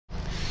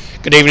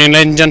Good evening,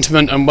 ladies and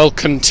gentlemen, and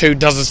welcome to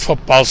Dozzers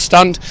Football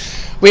Stand.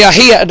 We are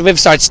here at the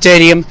Riverside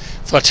Stadium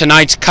for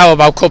tonight's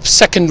Carabao Cup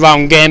second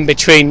round game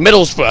between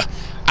Middlesbrough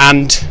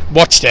and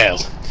Rochdale.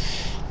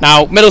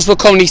 Now, Middlesbrough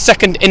currently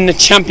second in the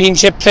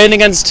Championship, playing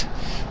against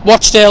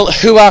Rochdale,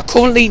 who are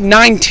currently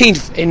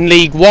 19th in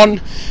League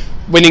One,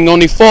 winning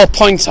only 4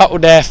 points out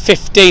of their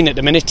 15 at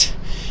the minute.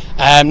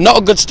 Not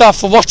a good start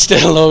for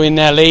Rochdale though in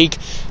their league,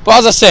 but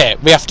as I say,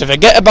 we have to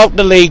forget about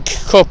the League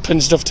Cup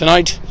and stuff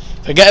tonight.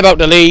 Forget about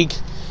the league.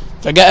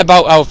 Forget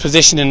about our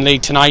position in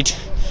league tonight.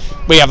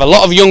 We have a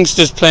lot of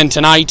youngsters playing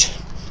tonight,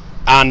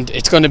 and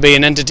it's going to be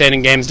an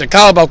entertaining game. It's the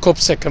Carabao Cup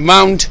second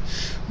round.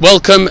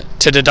 Welcome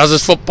to the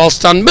Dozzers Football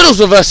Stand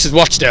Middlesbrough versus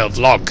Rochdale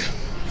vlog.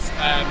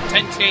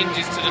 10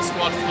 changes to the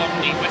squad from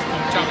the West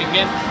Brom champion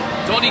game.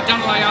 It's only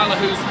Dan Lyala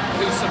who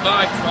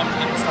survived from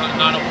the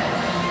starting lineup.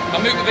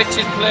 Mamukovic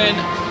is playing,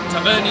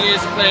 Tavernier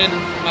is playing,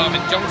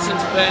 Marvin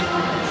Johnson's playing,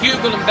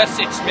 Hugel and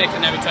Besic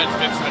making their return to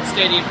Riverside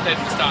Stadium,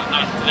 playing in the starting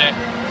lineup today.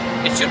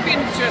 It should be an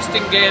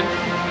interesting game.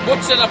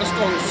 Rochdale have a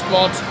strong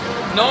squad.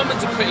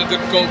 Norman's a pretty good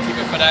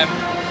goalkeeper for them.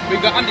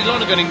 We've got Andy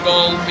Lonergan in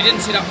goal. We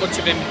didn't see that much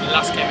of him in the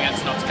last game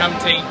against Notts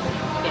County,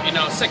 but you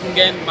know, second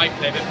game might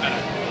play a bit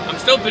better. I'm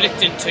still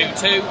predicting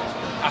 2-2.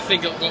 I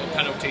think it'll go to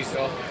penalties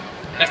though.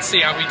 Let's see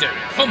how we do.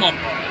 Come on,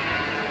 Boro.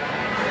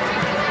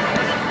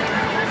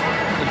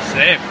 Good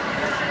save.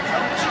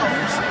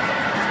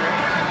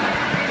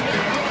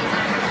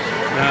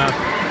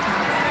 No.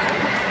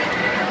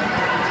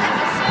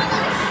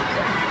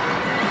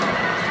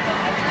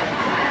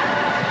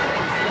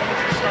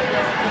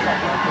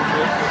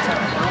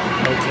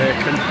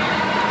 Taken.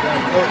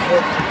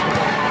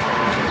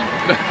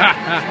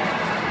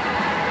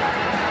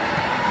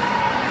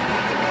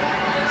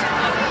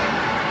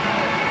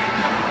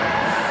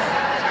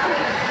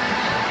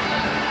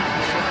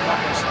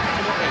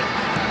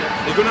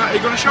 Are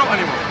you gonna shout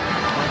anymore?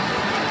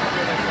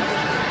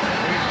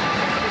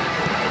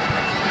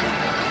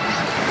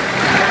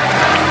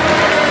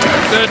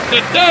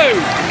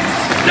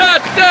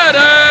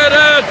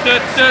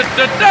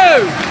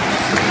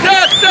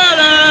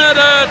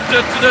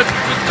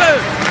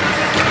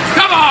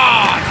 Come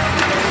on!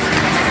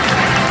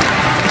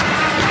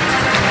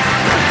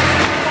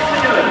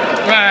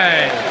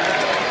 Right.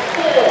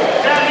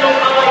 Daniel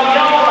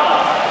Ayala.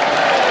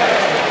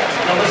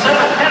 Number 7,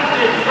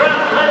 captain Brent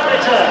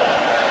Ledbetter.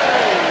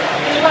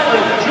 11,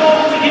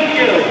 Jordan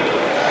Hugel.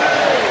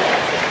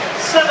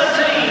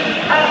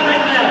 17, Paddy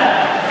McNair.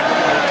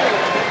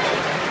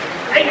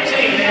 18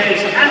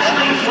 is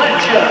Ashley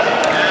Fletcher.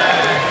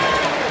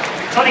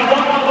 21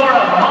 for Boro,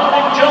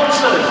 Marvin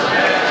Johnson.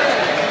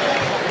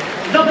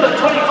 Number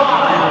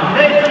 25,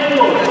 Nathan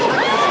Wood.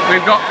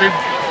 We've got 28,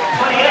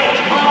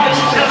 Marcus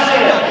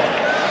Tavernier.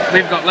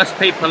 We've got less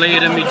people here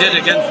than we did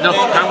against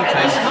Notts County.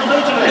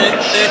 30 quid.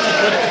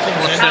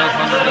 What's the other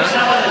one?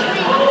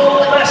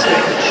 27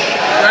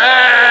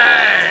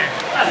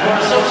 and for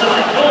a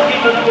subside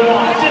goalkeeper number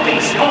 1,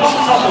 Timmy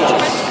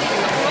Constantopoulos.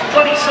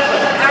 27,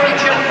 Harry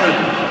Chapman.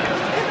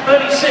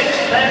 36,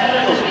 Ben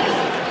Little.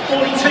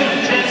 42,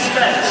 Jen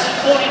Spence.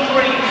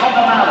 43,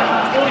 Connor Malley.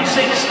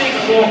 46, Stephen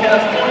Walker.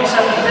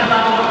 47,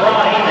 Dylan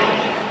Brahimi.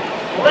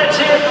 Let's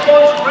hear it,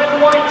 boys, red and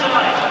white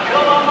tonight.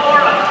 Come on,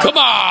 Boro. Come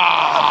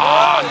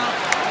on!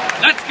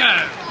 Let's go!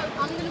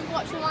 I'm going to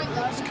watch the line,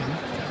 guys.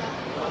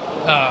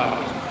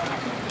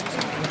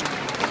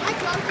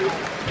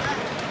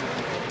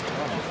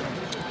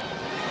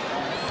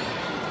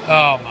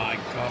 Oh my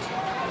god.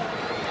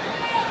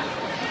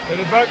 Get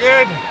it back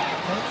in!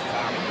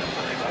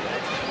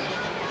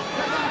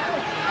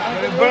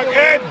 Get it back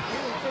in!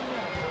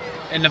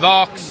 In the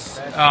box.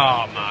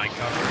 Oh my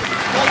god.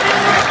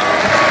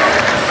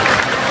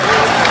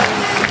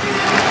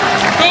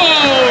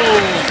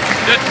 Goal!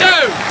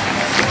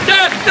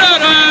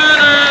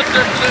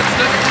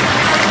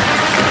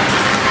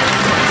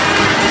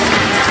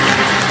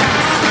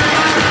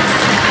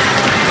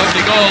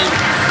 Lovely goal.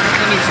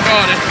 Who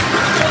scored it?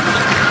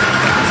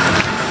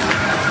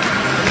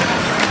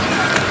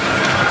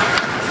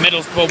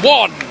 Middlesbrough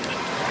 1.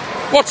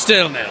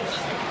 Rochdale 0.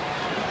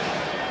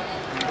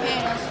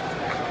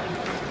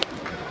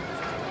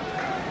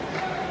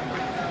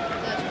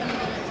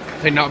 I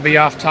think that'll be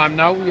half time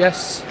now,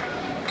 yes.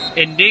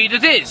 Indeed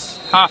it is.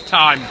 Half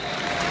time.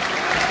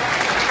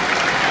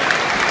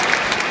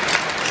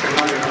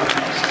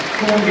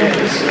 Four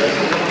games,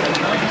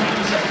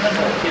 19th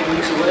September, a few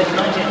weeks away,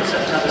 19th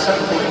September,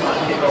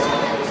 7:45 kick-off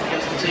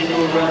against the team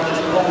who were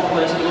just one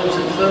place to lose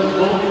in third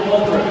goal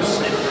Wanderers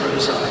in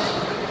Riverside.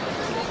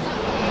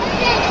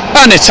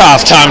 And it's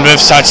half time at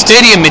Riverside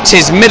Stadium. It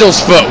is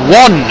Middlesbrough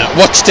 1,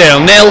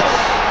 Rochdale 0.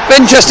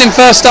 Interesting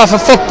first half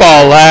of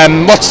football.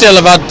 Rochdale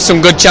have had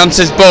some good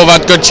chances, both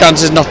had good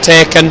chances not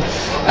taken.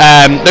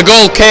 The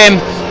goal came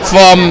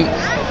from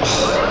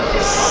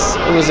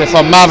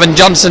from Marvin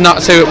Johnson,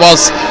 that's who it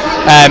was,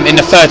 in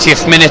the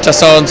 30th minute or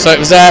so, and so it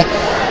was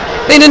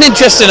been an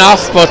interesting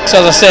half, but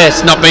as I say,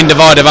 it's not been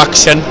devoid of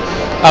action.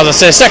 As I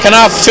say, second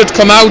half should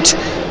come out,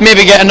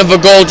 maybe get another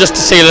goal just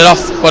to seal it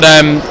off, but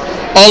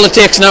All it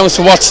takes now is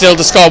for Watchdale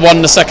to score one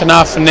in the second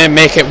half and then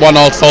make it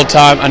 1-1 full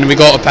time, and we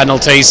go to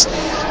penalties.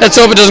 Let's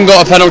hope it doesn't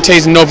go to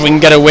penalties and hope we can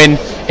get a win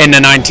in the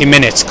 90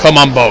 minutes. Come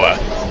on, Boro.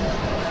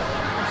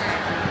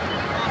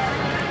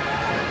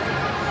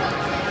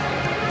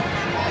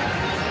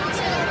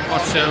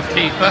 Watchdale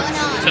keeper.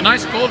 It's a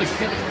nice goal.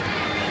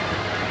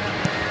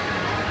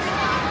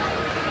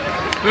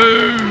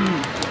 Boo!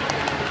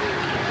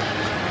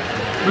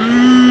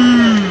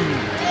 Boo!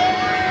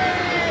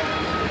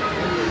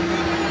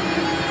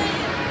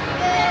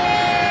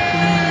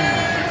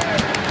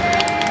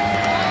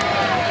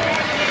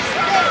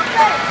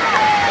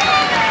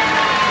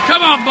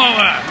 Come on,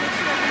 Boro!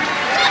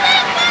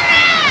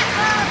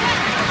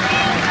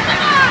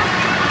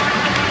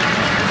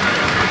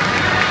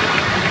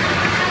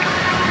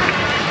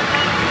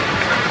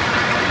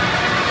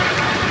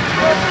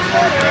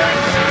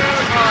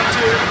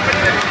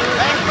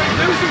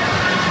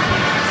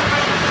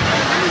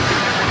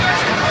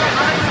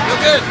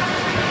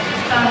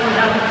 And we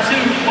have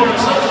two for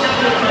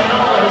associated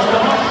Ronaldo has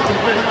gone off to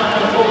play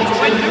number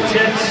 42,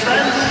 Jed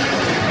Spence.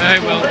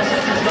 Very well.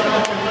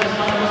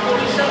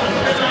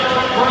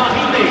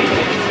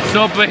 So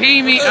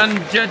Brahimi and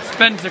Jed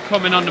Spence are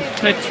coming on the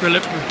pitch for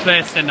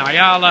replacing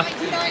Ayala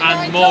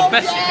and Mo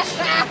Besic.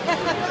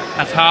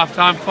 That's half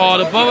time for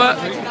the Boro.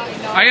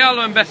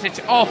 Ayala and Besic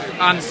off,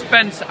 and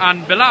Spence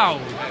and Bilal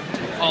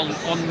on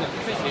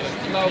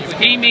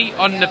Brahimi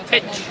on the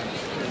pitch.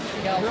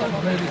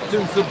 Maybe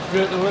 2 subs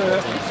straight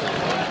away.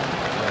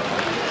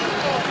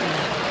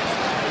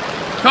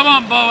 Come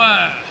on,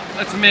 Boro.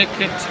 Let's make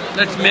it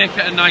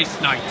a nice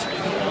night.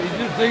 You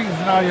do things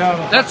now,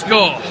 Yara. Let's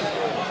go.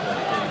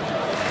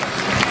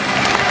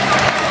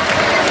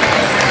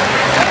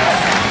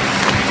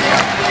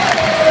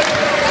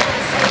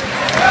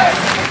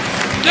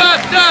 Da,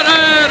 da, da,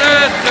 da,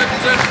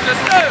 da, da,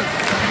 da.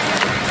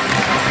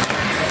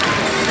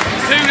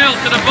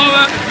 2-0 to the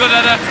Boro. Good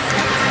at it.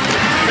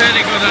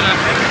 Really good at it.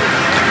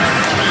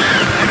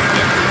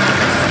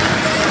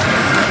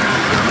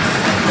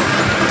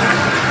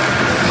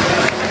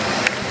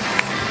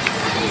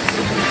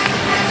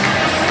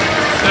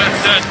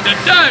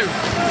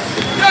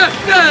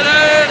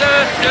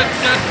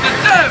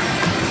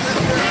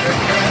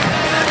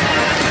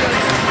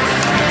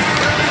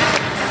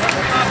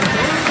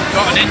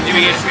 Got an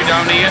injury issue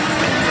down here.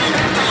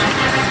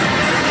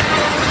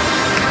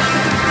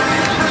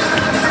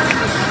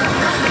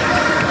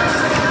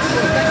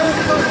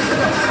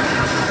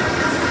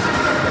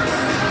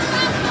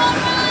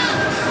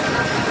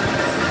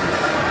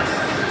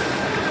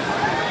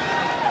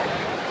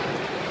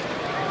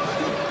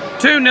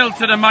 Two 2-0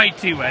 to the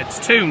mighty Reds.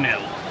 2-0.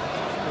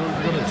 Who's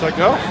going to take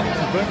off?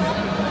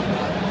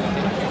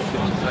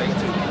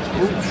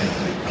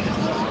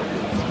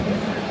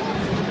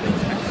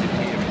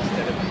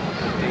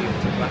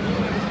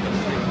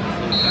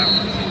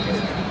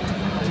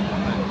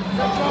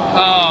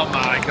 Oh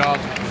my God.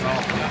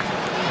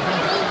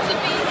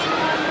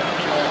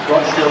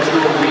 Rochdale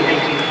scored the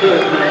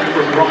 83rd minute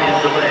from Ryan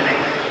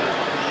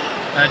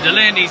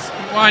Delaney.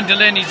 Ryan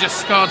Delaney just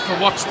scored for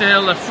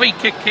Watchdale. A free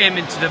kick came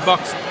into the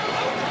box.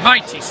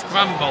 Mighty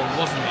scramble,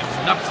 wasn't it? It was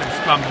an absolute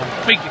scramble.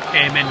 Free kick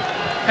came in,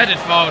 headed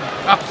forward,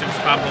 absolute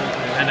scramble,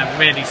 and a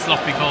really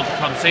sloppy goal to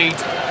concede.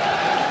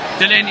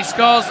 Delaney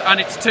scores, and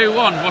it's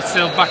 2-1.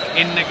 Watchdale back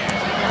in the game.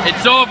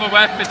 It's over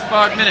with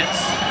 5 minutes.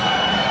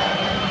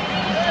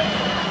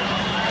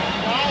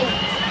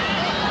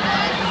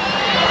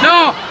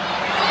 No!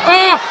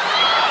 Oh!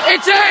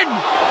 It's in!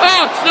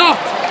 Oh, it's not!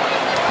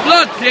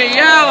 Bloody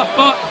hell,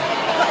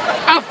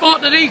 I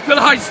thought that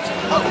equalised.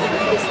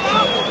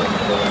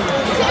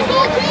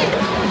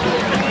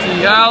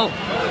 Hell.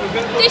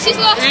 This is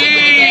last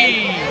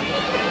kick.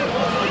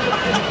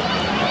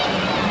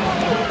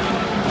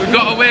 We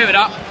got away with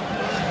that.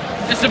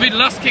 This will be the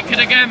last kick of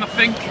the game, I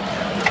think.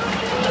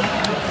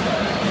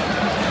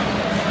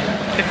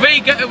 If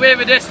we get away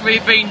with this,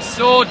 we've been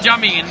so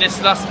jammy in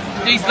this last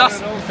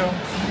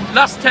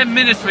 10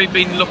 minutes. We've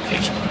been lucky.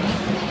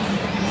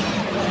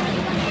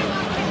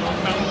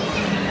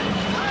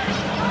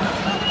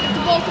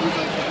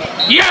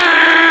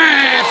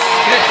 Yes!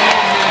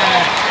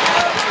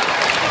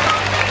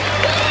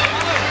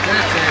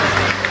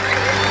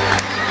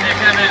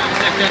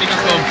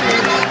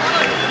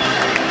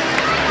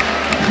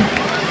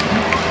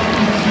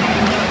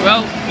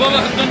 Well, Boro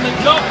has done the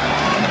job.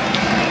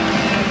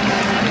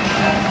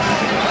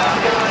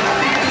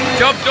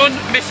 Job done,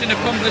 mission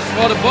accomplished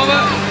for the Boro.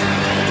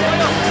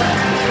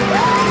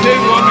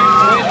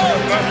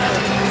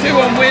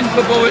 2-1 win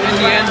for Boro in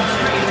the end.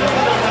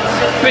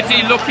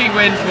 Pretty lucky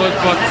win for us,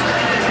 but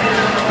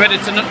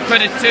credit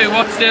to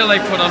Watchdale, they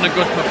put on a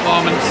good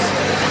performance.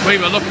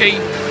 We were lucky.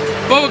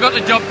 Boro got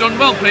the job done.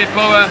 Well played,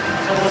 Boro.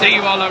 See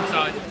you all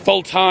outside.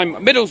 Full time,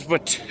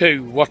 Middlesbrough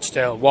 2,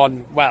 Watchdale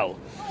 1. Well,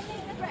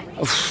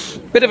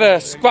 bit of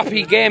a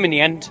scrappy game in the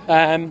end.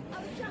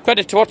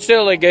 Credit to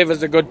Watchdale, they gave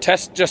us a good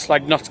test, just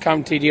like Notts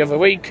County the other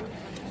week.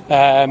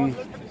 And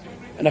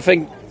I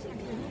think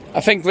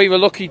we were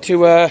lucky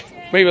to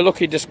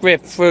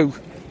scrape through.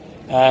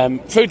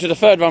 Through to the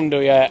third round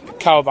of the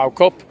Carabao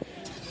Cup.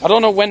 I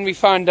don't know when we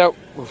find out.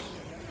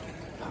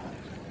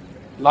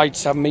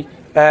 Lights have me.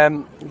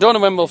 Don't know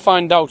when we'll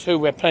find out who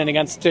we're playing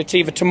against. It's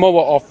either tomorrow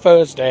or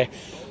Thursday.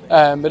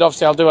 But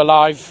obviously I'll do a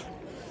live.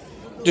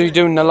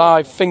 Doing the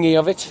live thingy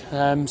of it.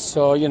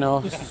 So you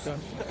know,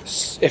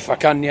 if I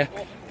can, yeah.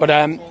 But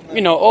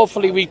you know,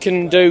 hopefully we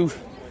can do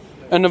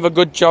another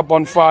good job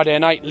on Friday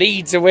night.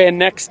 Leeds away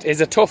next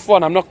is a tough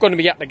one. I'm not going to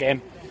be at the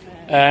game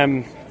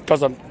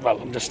because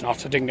I'm just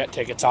not. I didn't get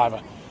tickets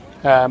either.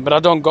 But I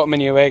don't got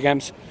many away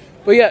games.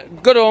 But yeah,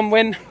 good home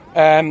win.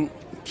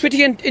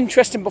 Pretty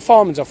interesting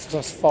performance. I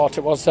thought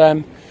it was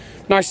nice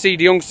to see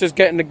the youngsters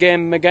getting the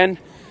game again,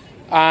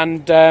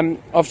 and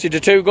obviously the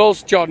 2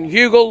 goals, Jordan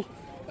Hugel,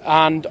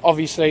 and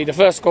obviously the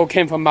first goal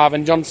came from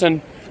Marvin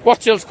Johnson.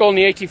 Watchill's goal in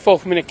the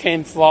 84th minute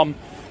came from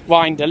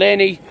Ryan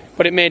Delaney,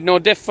 but it made no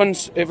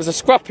difference. It was a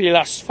scrappy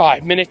last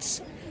 5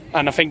 minutes,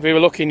 and I think we were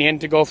lucky in the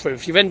end to go through.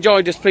 If you've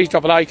enjoyed this, please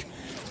drop a like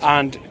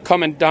and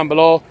comment down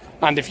below.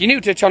 And if you're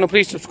new to the channel,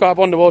 please subscribe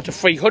on the road to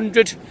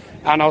 300.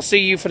 And I'll see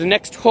you for the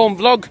next home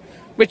vlog,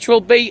 which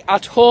will be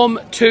at home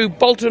to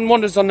Bolton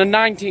Wanderers on the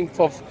 19th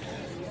of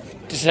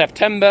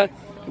September.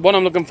 The one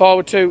I'm looking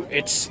forward to.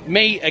 It's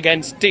me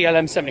against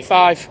DLM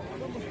 75,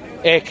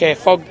 AK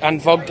Fog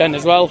and Fogden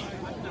as well.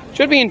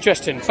 Should be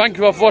interesting. Thank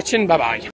you all for watching. Bye bye.